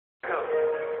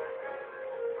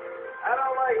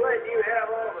like letting you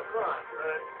have all the fun,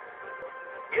 but,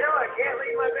 you know, I can't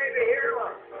leave my baby here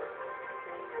alone.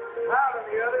 Cloud and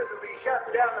the others will be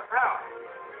shutting down the power.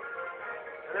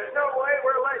 And there's no way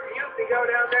we're letting Yuki go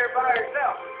down there by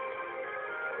herself.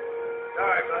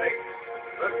 Sorry, buddy.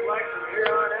 Looks like from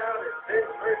here on out, it's this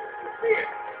person's fear.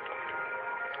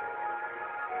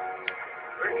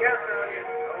 We're counting on you,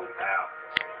 old pal.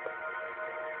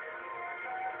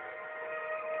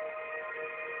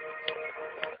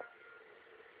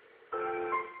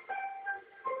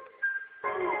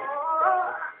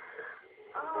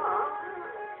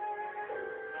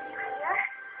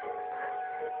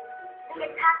 They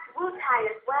attacked Wutai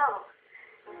as well.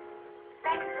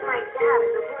 Thanks to my dad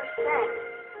and the worst thing.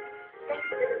 Things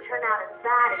didn't turn out as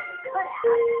bad as they could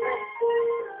have.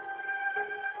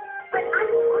 But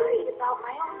I'm worried about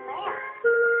my own man.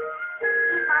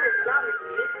 He's not as young as he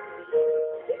used to be.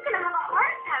 He's gonna have a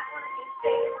heart attack one of these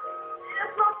days.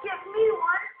 Just won't give me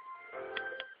one.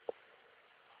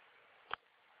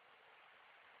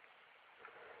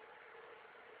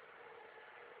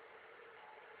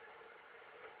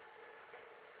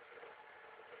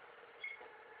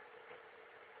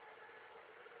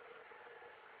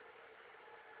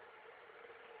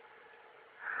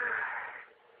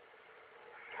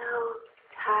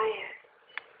 Tired.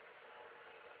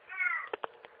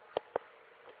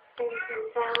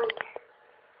 Vincent,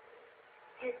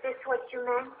 is this what you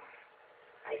meant?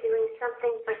 By doing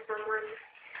something for someone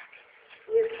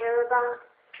you care about?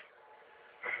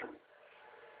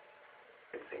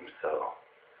 It seems so.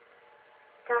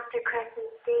 Dr.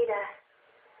 Crescent's data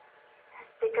has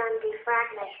begun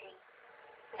defragmenting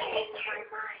within my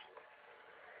mind.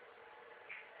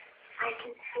 I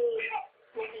can see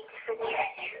many different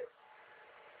images.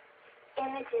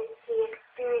 Images she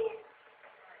experienced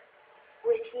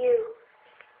with you,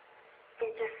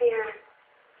 interference,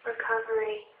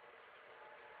 recovery.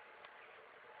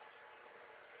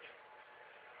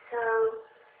 So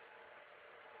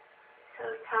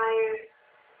tired.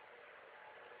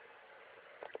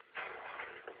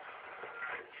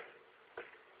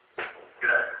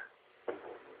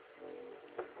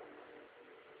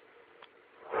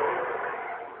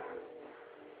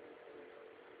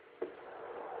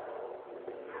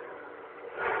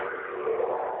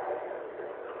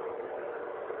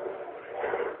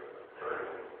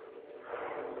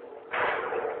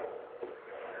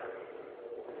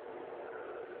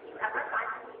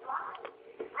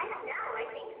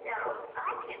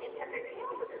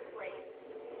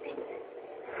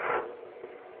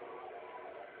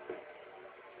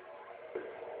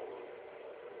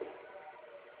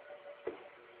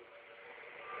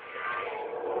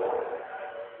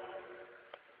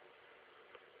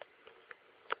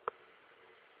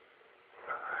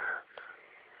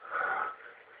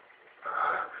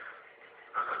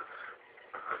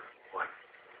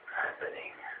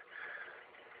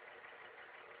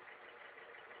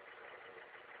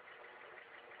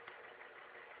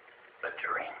 A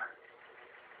dream.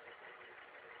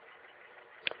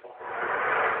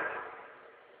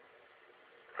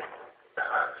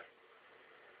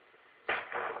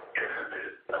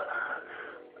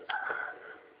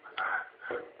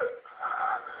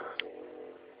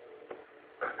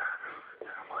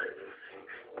 I'm losing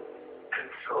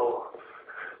control.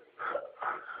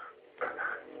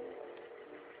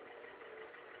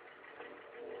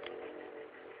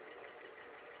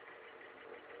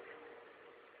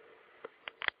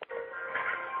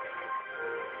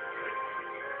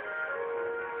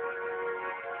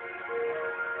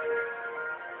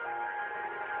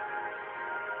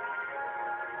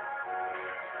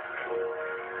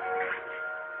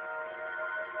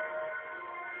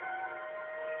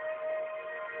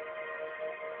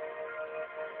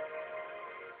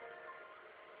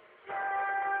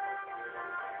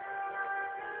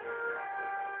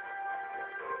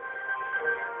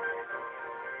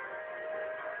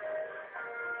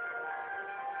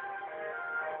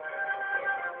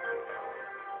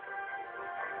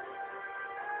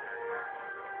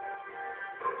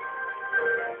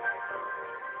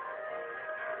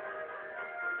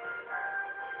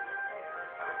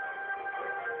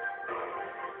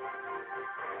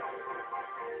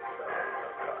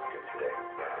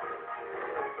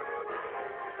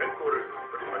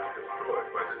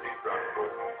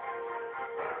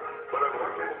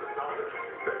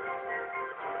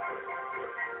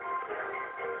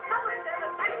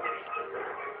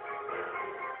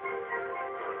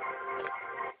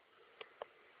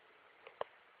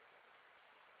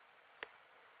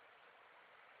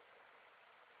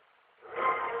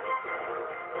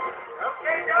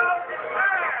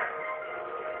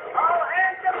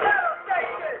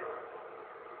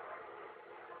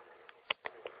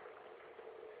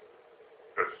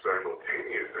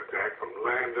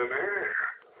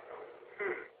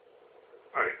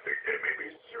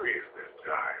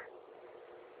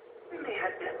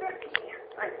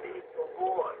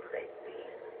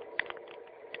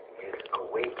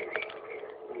 awakening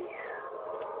is near.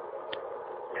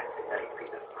 Let the night be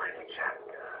the final chapter.